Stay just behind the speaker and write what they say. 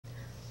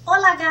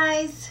Hola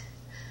guys!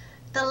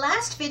 The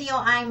last video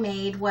I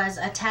made was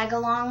a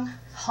tag-along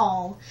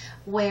haul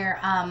where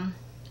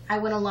I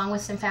went along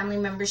with some family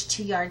members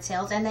to yard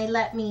sales and they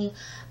let me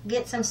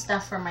get some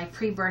stuff for my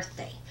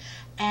pre-birthday.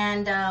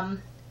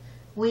 And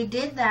we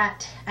did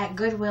that at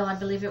Goodwill. I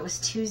believe it was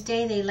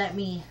Tuesday. They let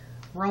me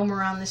roam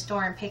around the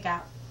store and pick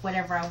out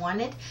whatever I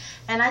wanted.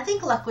 And I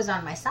think luck was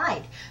on my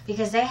side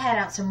because they had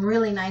out some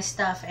really nice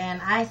stuff and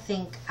I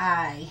think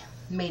I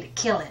made a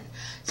killing.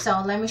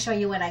 So let me show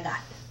you what I got.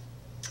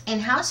 In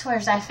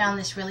housewares, I found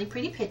this really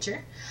pretty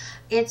picture.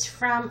 It's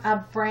from a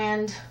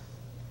brand,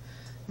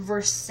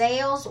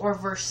 Versailles or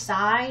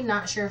Versailles,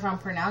 not sure if I'm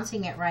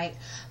pronouncing it right,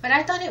 but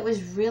I thought it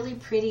was really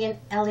pretty and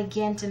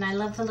elegant, and I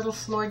love the little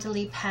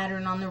fleur-de-lis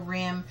pattern on the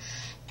rim.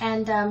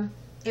 And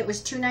it was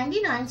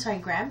 $2.99, so I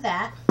grabbed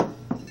that.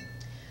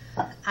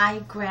 I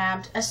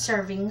grabbed a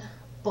serving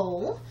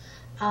bowl.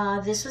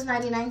 This was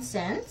 99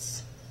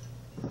 cents.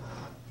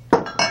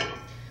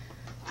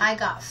 I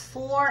got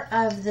 4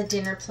 of the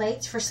dinner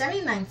plates for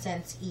 79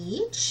 cents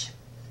each.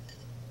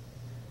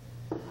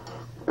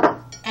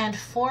 And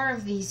 4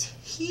 of these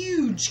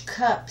huge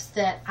cups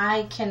that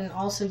I can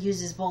also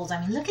use as bowls. I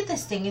mean, look at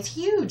this thing. It's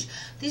huge.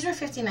 These were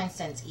 59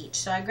 cents each.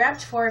 So I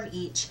grabbed 4 of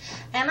each.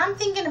 And I'm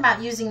thinking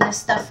about using this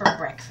stuff for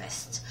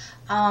breakfast.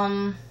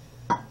 I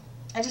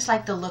just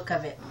like the look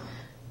of it.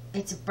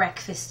 It's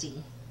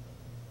breakfasty.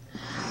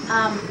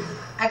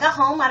 I got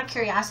home out of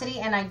curiosity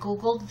and I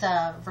Googled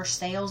the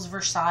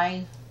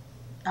Versailles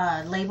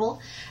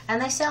label,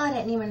 and they sell it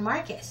at Neiman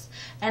Marcus,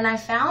 and I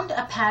found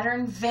a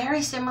pattern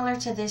very similar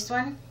to this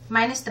one,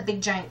 minus the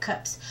big giant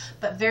cups,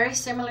 but very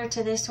similar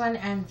to this one,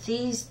 and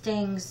these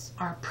things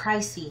are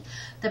pricey.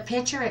 The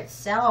picture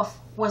itself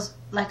was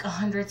like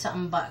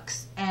 $100-something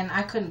bucks, and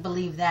I couldn't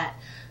believe that.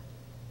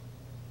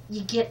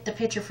 You get the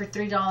picture for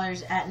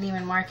 $3 at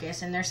Neiman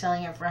Marcus and they're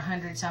selling it for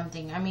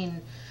 $100-something. I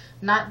mean,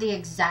 not the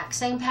exact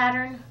same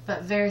pattern,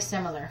 but very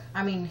similar.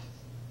 I mean,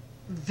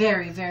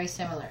 very, very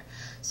similar.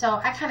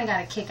 So I kind of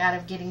got a kick out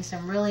of getting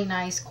some really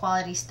nice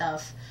quality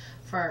stuff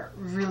for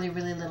really,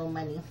 really little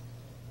money.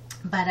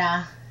 But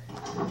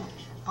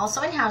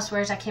also in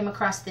housewares, I came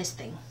across this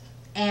thing.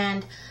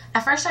 And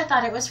at first I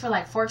thought it was for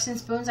like forks and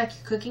spoons, like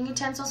your cooking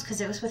utensils,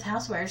 because it was with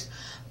housewares.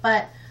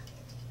 But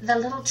the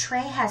little tray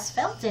has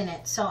felt in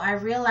it. So I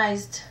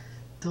realized,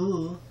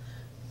 duh,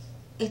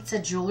 it's a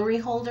jewelry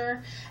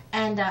holder.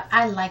 And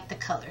I like the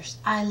colors.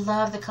 I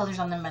love the colors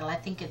on the metal. I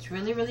think it's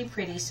really, really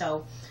pretty.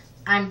 So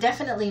I'm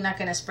definitely not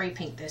going to spray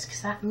paint this,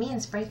 because me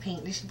and spray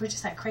paint, we're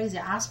just like crazy.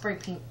 I'll spray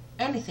paint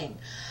anything.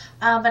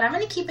 But I'm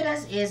going to keep it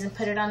as is and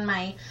put it on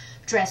my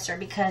dresser,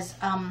 because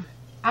I'm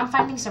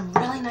finding some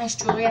really nice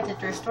jewelry at the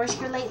thrift stores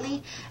here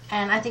lately,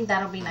 and I think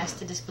that'll be nice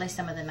to display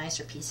some of the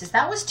nicer pieces.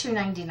 That was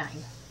 $2.99.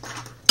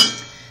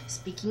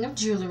 Speaking of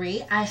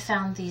jewelry, I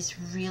found these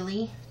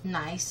really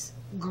nice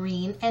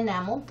green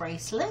enamel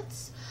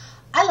bracelets.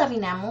 I love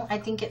enamel. I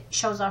think it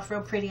shows off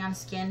real pretty on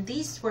skin.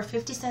 These were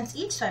 50 cents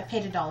each, so I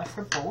paid $1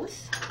 for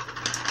both.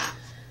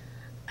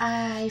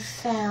 I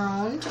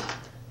found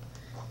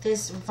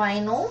this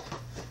vinyl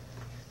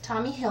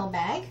Tommy Hill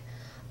bag.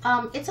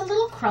 It's a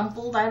little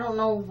crumpled. I don't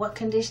know what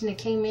condition it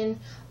came in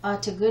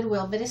to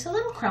Goodwill, but it's a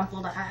little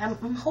crumpled.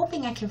 I'm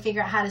hoping I can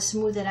figure out how to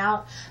smooth it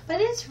out, but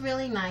it's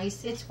really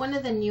nice. It's one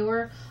of the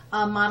newer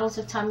models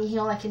of Tommy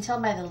Hill. I can tell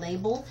by the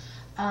label.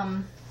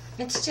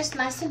 It's just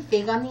nice and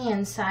big on the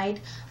inside.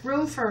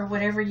 Room for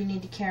whatever you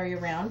need to carry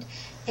around.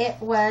 It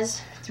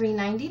was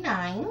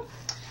 $3.99.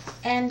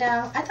 And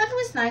I thought it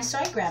was nice, so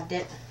I grabbed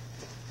it.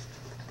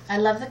 I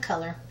love the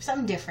color.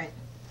 Something different.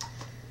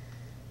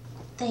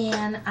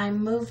 Then I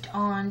moved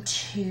on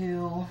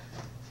to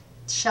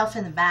shelf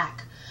in the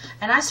back.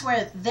 And I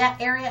swear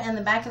that area in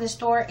the back of the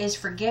store is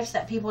for gifts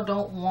that people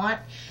don't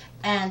want.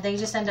 And they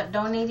just end up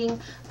donating,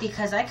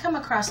 because I come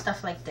across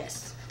stuff like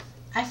this.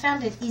 I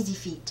found it Easy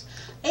Feet.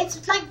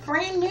 It's like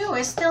brand new.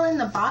 It's still in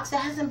the box. It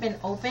hasn't been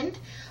opened.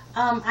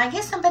 I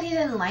guess somebody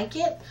didn't like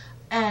it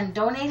and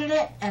donated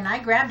it, and I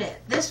grabbed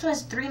it. This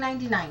was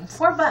 $3.99,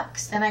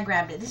 $4, and I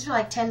grabbed it. These were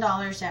like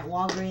 $10 at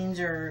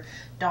Walgreens or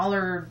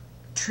Dollar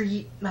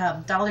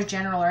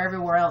General or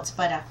everywhere else,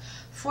 but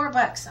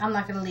 $4. I'm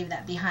not going to leave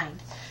that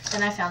behind.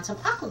 Then I found some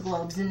aqua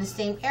globes in the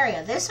same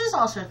area. This was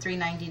also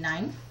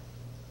 $3.99,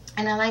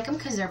 and I like them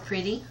because they're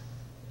pretty.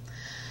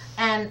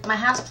 And my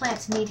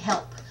houseplants need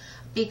help,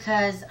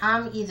 because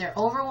I'm either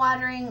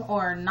overwatering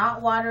or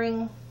not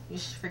watering,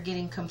 just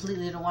forgetting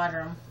completely to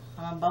water them.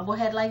 I'm a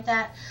bubblehead like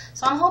that.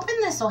 So I'm hoping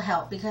this will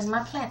help, because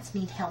my plants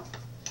need help.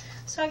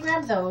 So I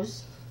grabbed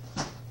those.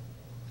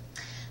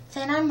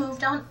 Then I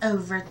moved on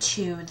over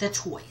to the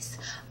toys,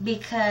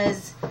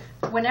 because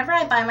whenever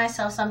I buy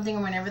myself something,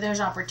 or whenever there's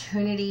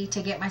opportunity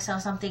to get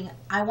myself something,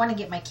 I want to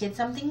get my kids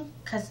something,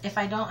 because if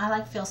I don't,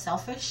 I feel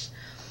selfish.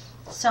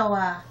 So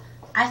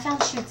I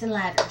found Chutes and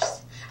Ladders.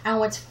 And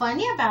what's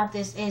funny about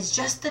this is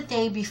just the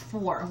day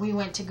before we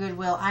went to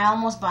Goodwill, I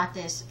almost bought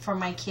this for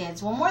my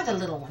kids. Well, more the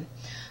little one.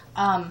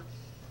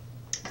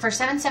 For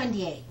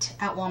 $7.78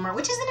 at Walmart,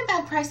 which isn't a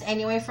bad price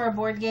anyway for a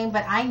board game,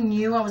 but I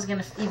knew I was going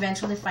to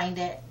eventually find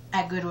it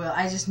at Goodwill.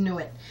 I just knew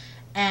it.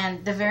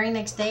 And the very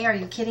next day, are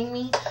you kidding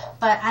me?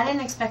 But I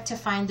didn't expect to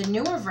find the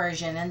newer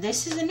version, and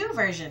this is a new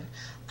version.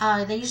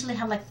 They usually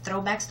have like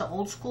throwbacks, the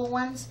old school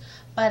ones,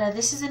 but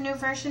this is a new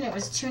version. It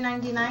was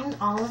 $2.99.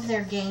 All of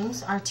their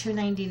games are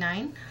 $2.99. I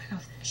don't know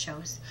if that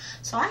shows.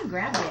 So I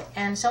grabbed it,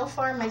 and so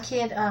far my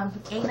kid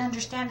ain't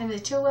understanding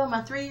it too well,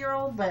 my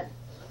 3-year-old, but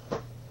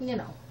you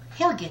know,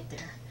 he'll get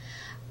there.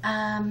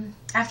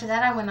 After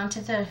that, I went on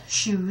to the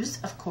shoes,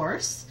 of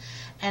course,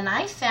 and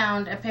I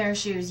found a pair of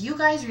shoes you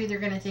guys are either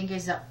going to think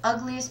is the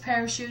ugliest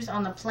pair of shoes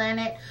on the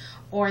planet,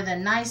 or the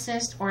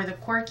nicest, or the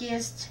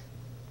quirkiest.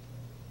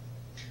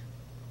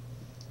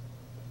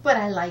 But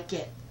I like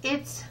it.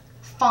 It's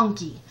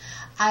funky.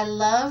 I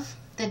love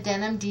the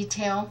denim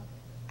detail.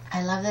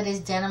 I love that it's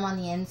denim on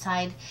the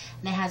inside,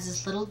 and it has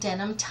this little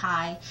denim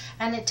tie,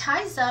 and it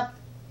ties up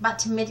about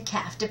to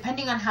mid-calf,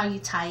 depending on how you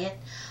tie it.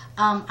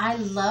 I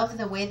love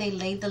the way they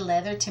laid the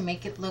leather to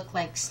make it look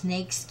like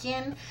snake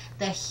skin.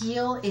 The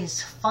heel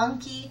is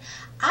funky.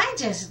 I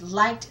just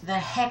liked the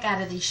heck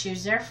out of these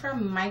shoes. They're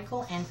from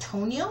Michael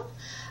Antonio.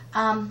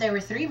 They were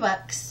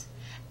 $3,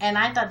 and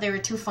I thought they were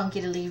too funky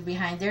to leave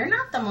behind. They're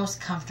not the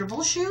most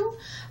comfortable shoe,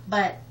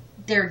 but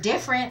they're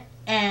different,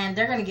 and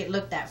they're going to get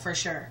looked at for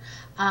sure.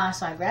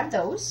 So I grabbed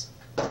those.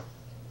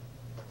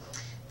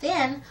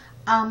 Then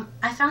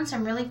I found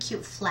some really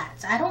cute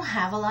flats. I don't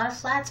have a lot of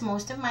flats.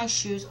 Most of my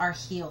shoes are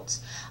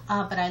heels.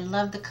 But I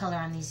love the color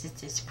on these.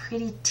 It's this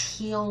pretty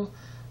teal,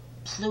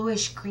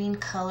 bluish green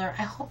color.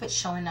 I hope it's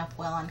showing up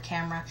well on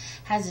camera.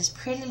 Has this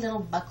pretty little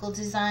buckle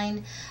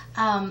design.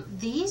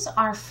 These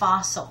are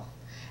Fossil.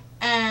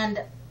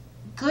 And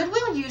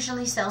Goodwill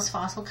usually sells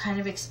Fossil kind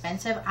of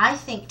expensive. I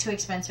think too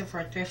expensive for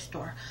a thrift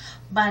store.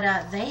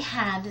 But they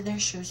had their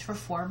shoes for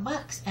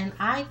 $4. And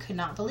I could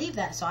not believe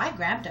that. So I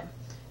grabbed them.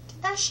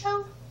 Did that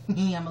show?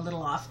 I'm a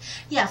little off.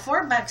 Yeah,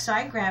 $4, so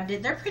I grabbed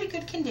it. They're pretty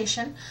good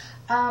condition.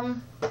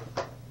 And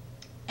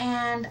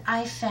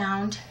I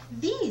found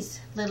these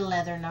little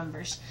leather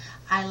numbers.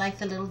 I like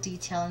the little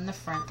detail in the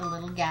front, the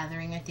little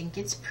gathering. I think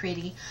it's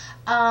pretty.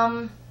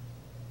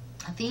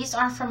 These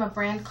are from a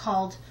brand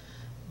called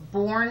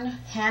Born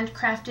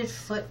Handcrafted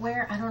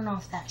Footwear. I don't know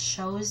if that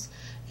shows.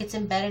 It's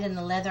embedded in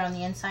the leather on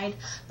the inside.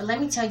 But let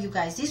me tell you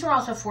guys, these were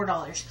also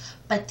 $4.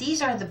 But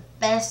these are the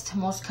best,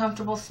 most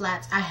comfortable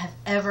flats I have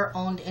ever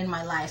owned in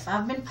my life.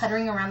 I've been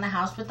puttering around the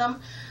house with them.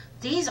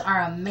 These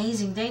are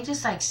amazing. They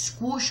just like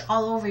swoosh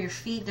all over your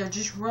feet. They're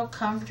just real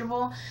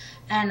comfortable.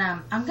 And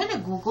I'm going to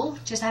Google,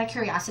 just out of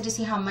curiosity, to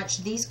see how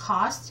much these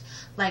cost,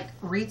 like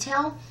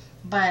retail.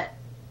 But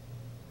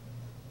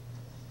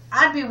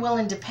I'd be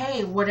willing to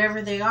pay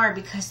whatever they are,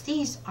 because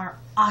these are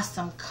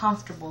awesome,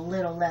 comfortable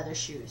little leather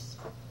shoes.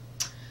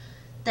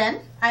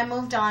 Then I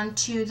moved on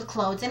to the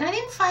clothes, and I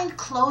didn't find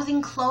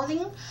clothing,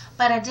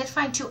 but I did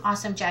find 2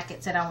 awesome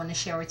jackets that I want to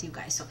share with you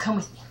guys, so come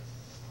with me.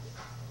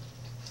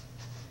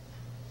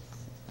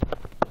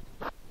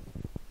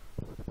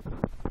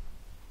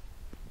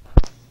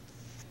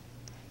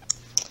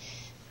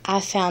 I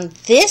found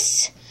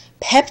this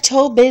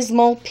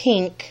Pepto-Bismol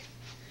pink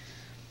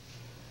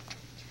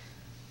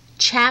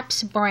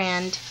Chaps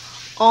brand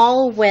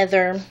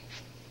all-weather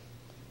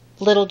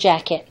little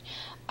jacket.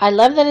 I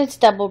love that it's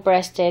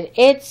double-breasted.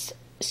 It's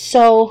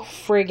so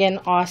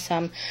friggin'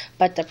 awesome.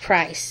 But the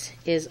price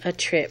is a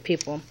trip,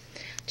 people.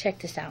 Check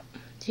this out.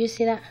 Do you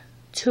see that?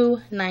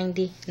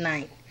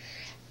 $2.99.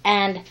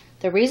 And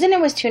the reason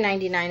it was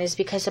 $2.99 is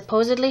because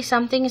supposedly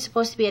something is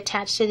supposed to be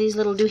attached to these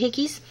little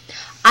doohickeys.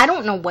 I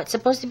don't know what's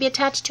supposed to be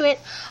attached to it.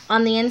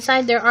 On the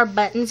inside, there are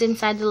buttons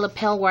inside the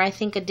lapel where I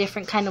think a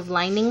different kind of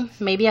lining,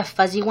 maybe a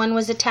fuzzy one,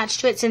 was attached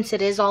to it, since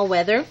it is all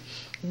weather.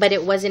 But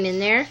it wasn't in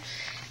there.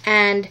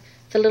 And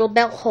the little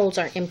belt holes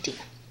are empty.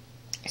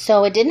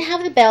 So it didn't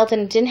have the belt,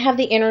 and it didn't have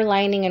the inner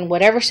lining and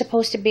whatever's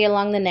supposed to be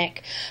along the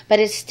neck. But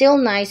it's still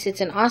nice.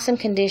 It's in awesome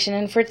condition.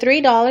 And for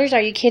 $3,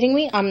 are you kidding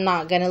me? I'm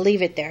not going to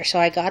leave it there. So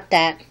I got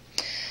that.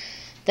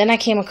 Then I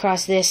came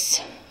across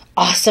this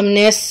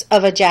awesomeness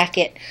of a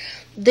jacket.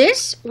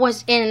 This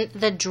was in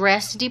the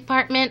dress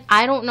department.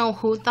 I don't know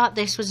who thought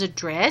this was a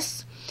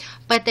dress,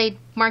 but they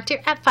marked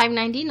it at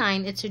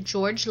 $5.99. It's a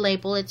George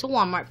label. It's a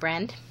Walmart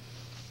brand.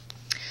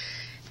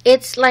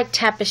 It's like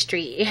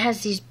tapestry. It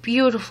has these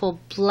beautiful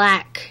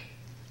black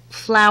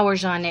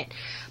flowers on it.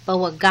 But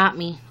what got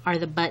me are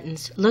the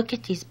buttons. Look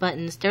at these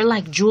buttons. They're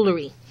like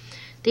jewelry.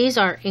 These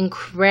are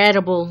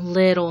incredible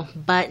little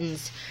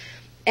buttons.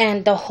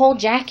 And the whole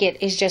jacket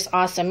is just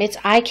awesome. It's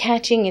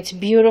eye-catching. It's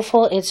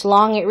beautiful. It's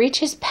long. It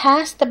reaches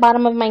past the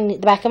bottom of the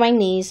back of my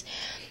knees.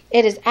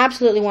 It is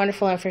absolutely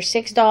wonderful. And for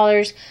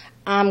 $6,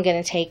 I'm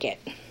going to take it.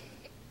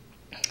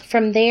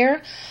 From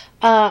there,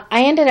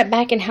 I ended up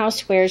back in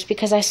housewares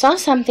because I saw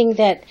something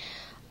that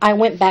I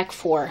went back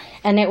for,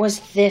 and it was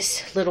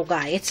this little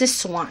guy. It's a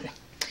swan.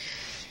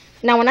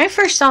 Now, when I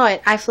first saw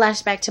it, I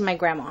flashed back to my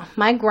grandma.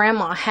 My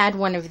grandma had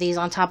one of these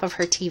on top of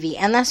her TV,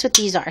 and that's what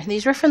these are.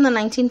 These were from the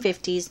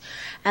 1950s,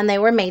 and they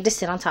were made to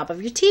sit on top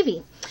of your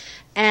TV.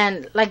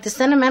 and like the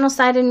sentimental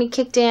side in me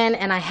kicked in,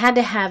 and I had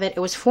to have it. It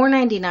was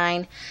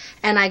 $4.99,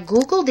 and I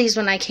googled these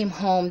when I came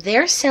home.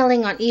 They're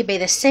selling on eBay.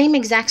 The same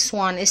exact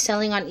swan is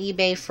selling on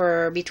eBay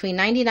for between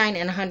 $99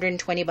 and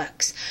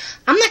 $120.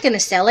 I'm not going to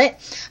sell it,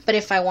 but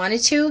if I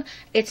wanted to,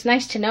 it's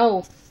nice to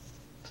know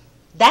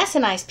that's a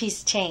nice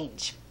piece of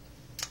change.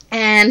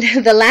 And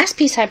the last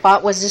piece I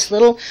bought was this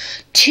little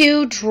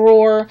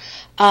 2-drawer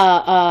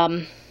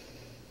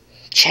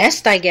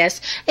chest, I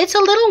guess. It's a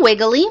little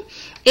wiggly.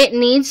 It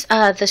needs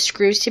the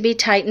screws to be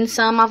tightened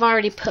some. I've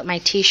already put my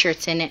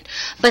t-shirts in it.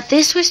 But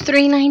this was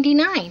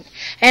 $3.99.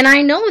 And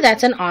I know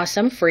that's an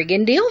awesome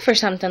friggin' deal for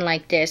something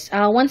like this.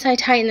 Once I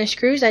tighten the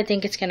screws, I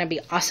think it's going to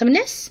be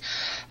awesomeness.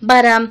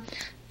 But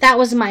that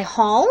was my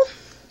haul.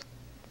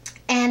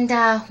 And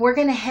we're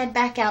going to head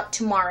back out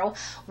tomorrow.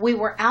 We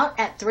were out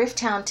at Thrift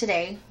Town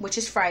today, which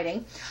is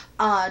Friday,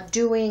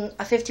 doing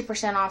a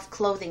 50% off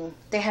clothing.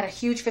 They had a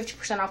huge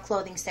 50% off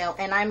clothing sale,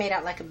 and I made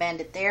out like a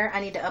bandit there.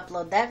 I need to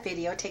upload that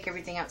video, take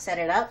everything out, set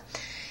it up.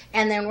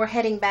 And then we're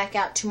heading back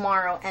out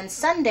tomorrow and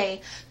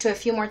Sunday to a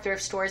few more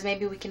thrift stores.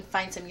 Maybe we can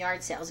find some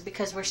yard sales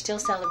because we're still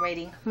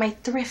celebrating my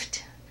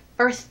thrift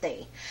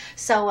birthday.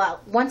 So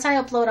once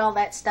I upload all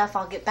that stuff,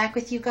 I'll get back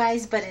with you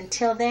guys. But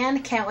until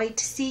then, can't wait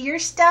to see your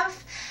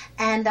stuff.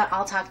 And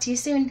I'll talk to you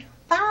soon.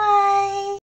 Bye.